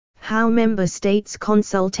how member states'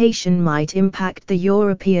 consultation might impact the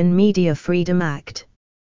European Media Freedom Act.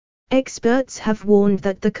 Experts have warned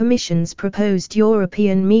that the Commission's proposed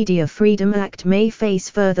European Media Freedom Act may face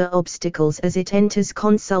further obstacles as it enters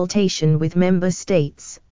consultation with member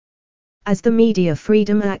states. As the Media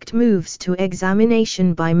Freedom Act moves to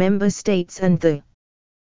examination by member states and the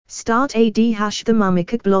Start AD # the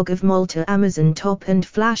Mummicut blog of Malta Amazon top and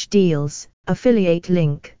flash deals, affiliate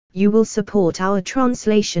link. You will support our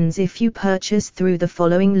translations if you purchase through the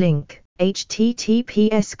following link,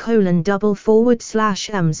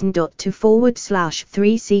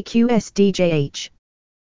 https://amazon.to/3cqsdjh.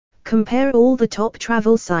 Compare all the top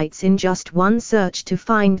travel sites in just one search to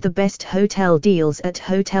find the best hotel deals at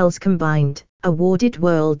Hotels Combined, awarded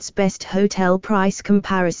World's Best Hotel Price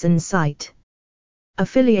Comparison Site.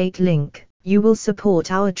 Affiliate link. You will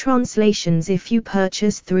support our translations if you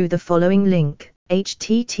purchase through the following link,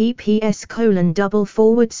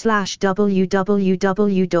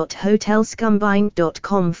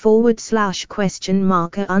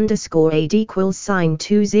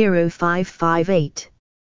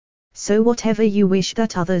 So whatever you wish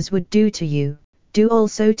that others would do to you, do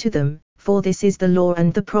also to them, for this is the law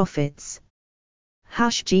and the prophets.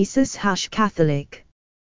 #Jesus #Catholic.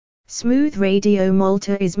 Smooth Radio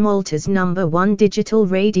Malta is Malta's #1 digital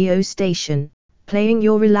radio station, playing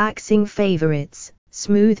your relaxing favorites.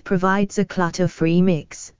 Smooth provides a clutter-free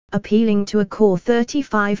mix, appealing to a core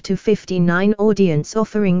 35 to 59 audience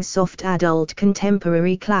offering soft adult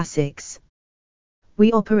contemporary classics.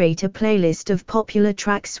 We operate a playlist of popular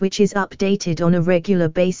tracks which is updated on a regular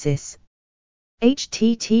basis.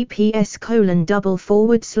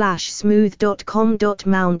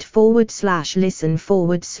 https://smooth.com.mount/listen/.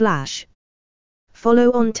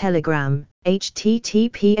 Follow on Telegram,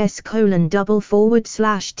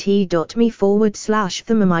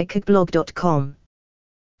 https://t.me/themamicatblog.com.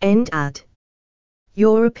 End ad.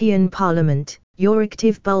 European Parliament,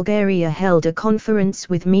 Euractiv Bulgaria held a conference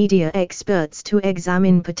with media experts to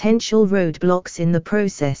examine potential roadblocks in the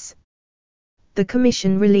process. The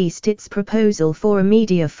Commission released its proposal for a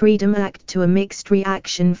Media Freedom Act to a mixed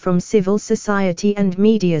reaction from civil society and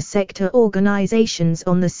media sector organizations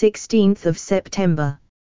on the 16th of September.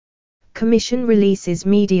 Commission releases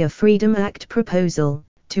Media Freedom Act proposal,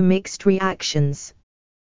 to mixed reactions.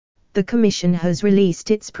 The Commission has released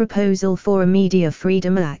its proposal for a Media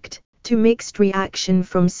Freedom Act, to mixed reaction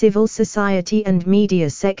from civil society and media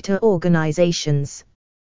sector organizations.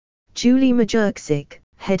 Julie Majurczyk,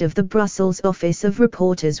 head of the Brussels office of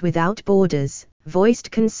Reporters Without Borders,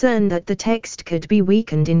 voiced concern that the text could be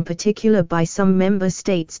weakened in particular by some member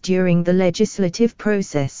states during the legislative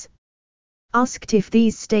process. Asked if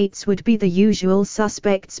these states would be the usual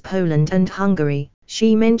suspects Poland and Hungary,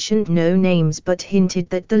 she mentioned no names but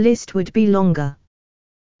hinted that the list would be longer.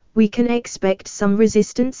 We can expect some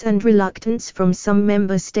resistance and reluctance from some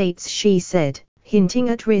member states, she said, hinting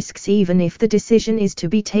at risks even if the decision is to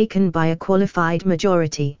be taken by a qualified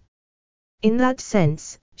majority. In that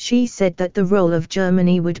sense, she said that the role of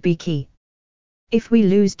Germany would be key. If we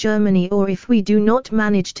lose Germany or if we do not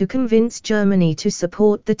manage to convince Germany to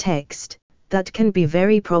support the text, that can be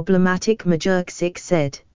very problematic, Majurczyk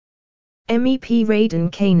said. MEP Radan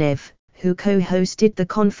Kanev, who co-hosted the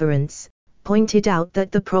conference, pointed out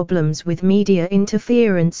that the problems with media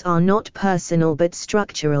interference are not personal but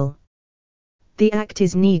structural. The act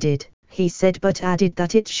is needed, he said, but added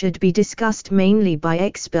that it should be discussed mainly by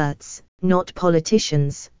experts, not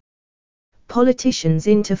politicians. Politicians'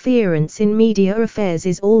 interference in media affairs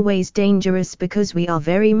is always dangerous because we are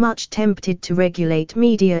very much tempted to regulate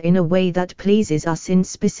media in a way that pleases us in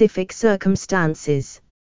specific circumstances.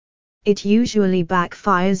 It usually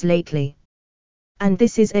backfires lately. And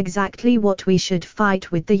this is exactly what we should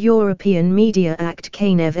fight with the European Media Act,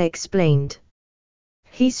 Kanev explained.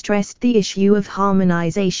 He stressed the issue of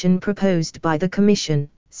harmonization proposed by the Commission,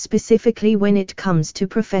 specifically when it comes to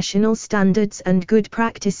professional standards and good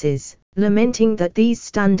practices, lamenting that these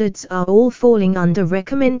standards are all falling under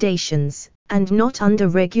recommendations, and not under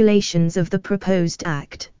regulations of the proposed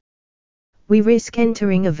act. We risk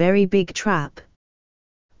entering a very big trap.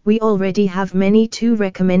 We already have many too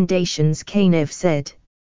recommendations, Kanev said.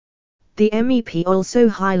 The MEP also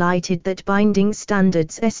highlighted that binding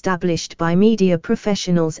standards established by media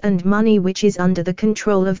professionals and money which is under the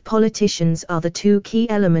control of politicians are the two key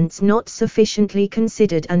elements not sufficiently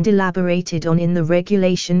considered and elaborated on in the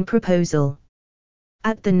regulation proposal.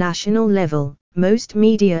 At the national level, most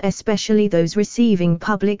media, especially those receiving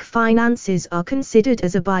public finances, are considered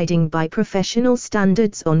as abiding by professional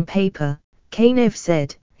standards on paper, Kanev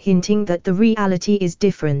said, hinting that the reality is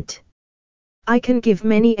different. I can give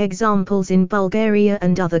many examples in Bulgaria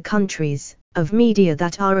and other countries, of media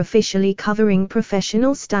that are officially covering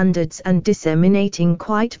professional standards and disseminating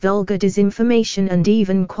quite vulgar disinformation and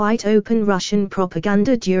even quite open Russian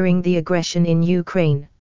propaganda during the aggression in Ukraine.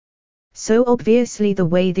 So obviously the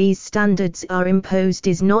way these standards are imposed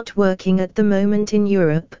is not working at the moment in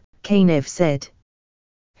Europe, Kanev said.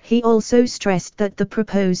 He also stressed that the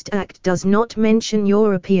proposed act does not mention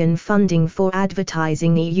European funding for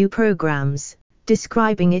advertising EU programs,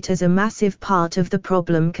 describing it as a massive part of the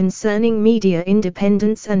problem concerning media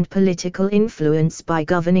independence and political influence by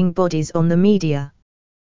governing bodies on the media.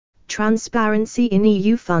 Transparency in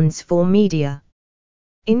EU funds for media.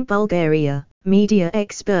 In Bulgaria, media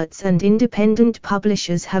experts and independent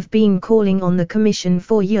publishers have been calling on the Commission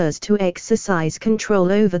for years to exercise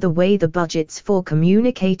control over the way the budgets for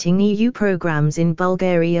communicating EU programs in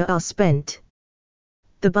Bulgaria are spent.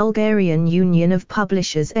 The Bulgarian Union of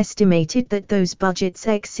Publishers estimated that those budgets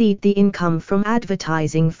exceed the income from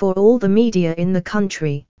advertising for all the media in the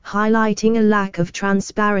country, highlighting a lack of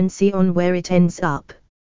transparency on where it ends up.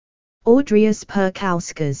 Audrius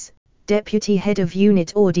Perkauskas, Deputy Head of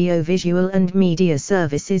Unit Audiovisual and Media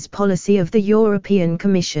Services Policy of the European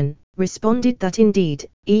Commission, responded that indeed,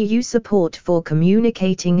 EU support for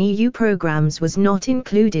communicating EU programs was not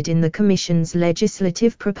included in the Commission's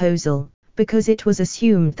legislative proposal, because it was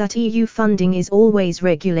assumed that EU funding is always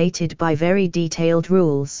regulated by very detailed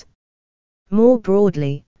rules. More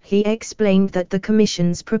broadly, he explained that the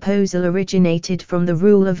Commission's proposal originated from the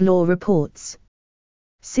Rule of Law reports.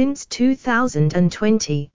 Since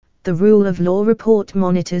 2020, the Rule of Law report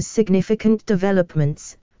monitors significant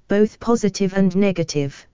developments, both positive and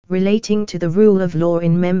negative, relating to the rule of law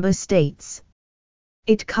in member states.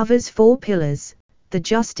 It covers 4 pillars: the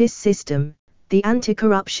justice system, the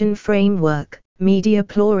anti-corruption framework, media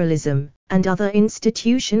pluralism, and other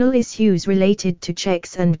institutional issues related to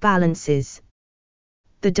checks and balances.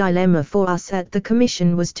 The dilemma for us at the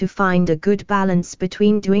Commission was to find a good balance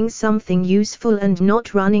between doing something useful and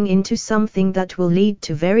not running into something that will lead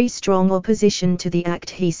to very strong opposition to the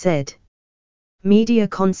act, he said. Media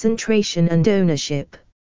concentration and ownership.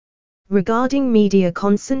 Regarding media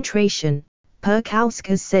concentration,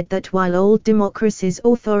 Perkauskas said that while old democracies'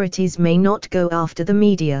 authorities may not go after the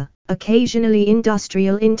media, occasionally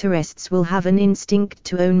industrial interests will have an instinct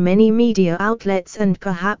to own many media outlets and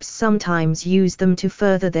perhaps sometimes use them to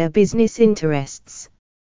further their business interests.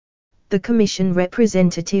 The Commission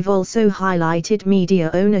representative also highlighted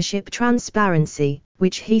media ownership transparency,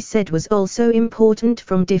 which he said was also important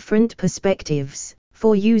from different perspectives,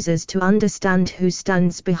 for users to understand who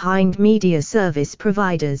stands behind media service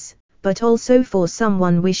providers, but also for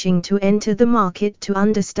someone wishing to enter the market to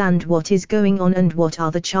understand what is going on and what are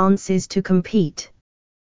the chances to compete.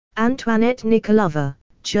 Antoinette Nikolova,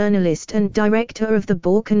 journalist and director of the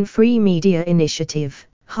Balkan Free Media Initiative,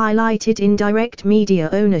 highlighted indirect media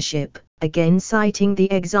ownership, again citing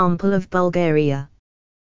the example of Bulgaria.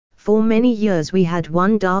 For many years we had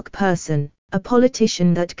one dark person, a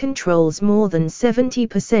politician that controls more than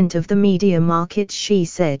 70% of the media market, she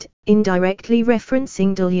said, indirectly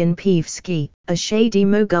referencing Dulyan Peevski, a shady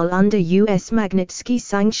mogul under US Magnitsky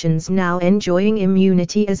sanctions now enjoying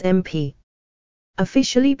immunity as MP.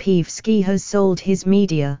 Officially Peevski has sold his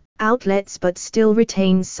media outlets but still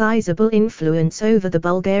retains sizable influence over the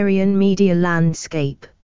Bulgarian media landscape.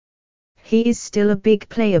 He is still a big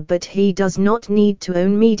player but he does not need to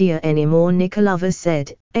own media anymore, Nikolova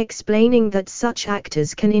said, explaining that such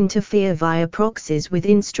actors can interfere via proxies with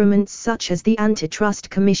instruments such as the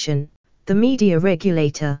Antitrust Commission, the media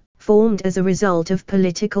regulator, formed as a result of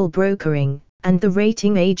political brokering, and the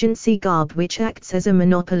rating agency GARB, which acts as a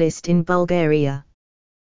monopolist in Bulgaria.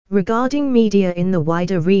 Regarding media in the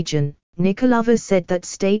wider region, Nikolova said that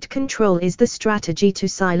state control is the strategy to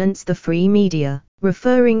silence the free media,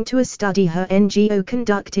 referring to a study her NGO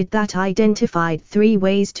conducted that identified 3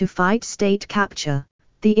 ways to fight state capture: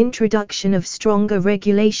 the introduction of stronger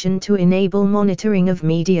regulation to enable monitoring of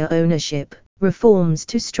media ownership, reforms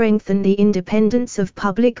to strengthen the independence of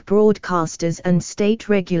public broadcasters and state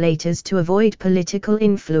regulators to avoid political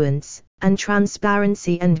influence, and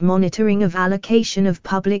transparency and monitoring of allocation of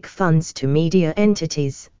public funds to media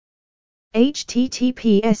entities.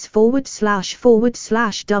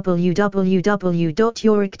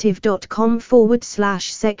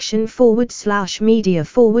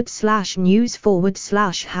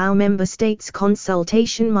 member states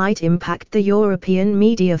consultation might impact the European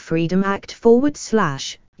Media Freedom Act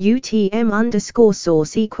UTM underscore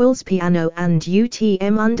source equals piano and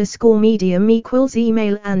UTM underscore medium equals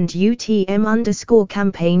email and UTM underscore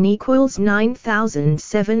campaign equals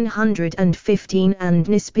 9715 and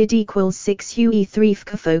nispid equals 6 UE3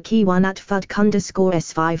 fkfo 1 at fudk underscore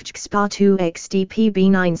S5 xpa 2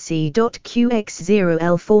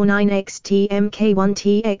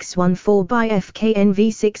 xdpb9c.qx0L49xtmk1tx14 by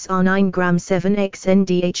FKNV6R9 gram 7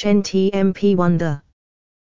 xndhntmp1 the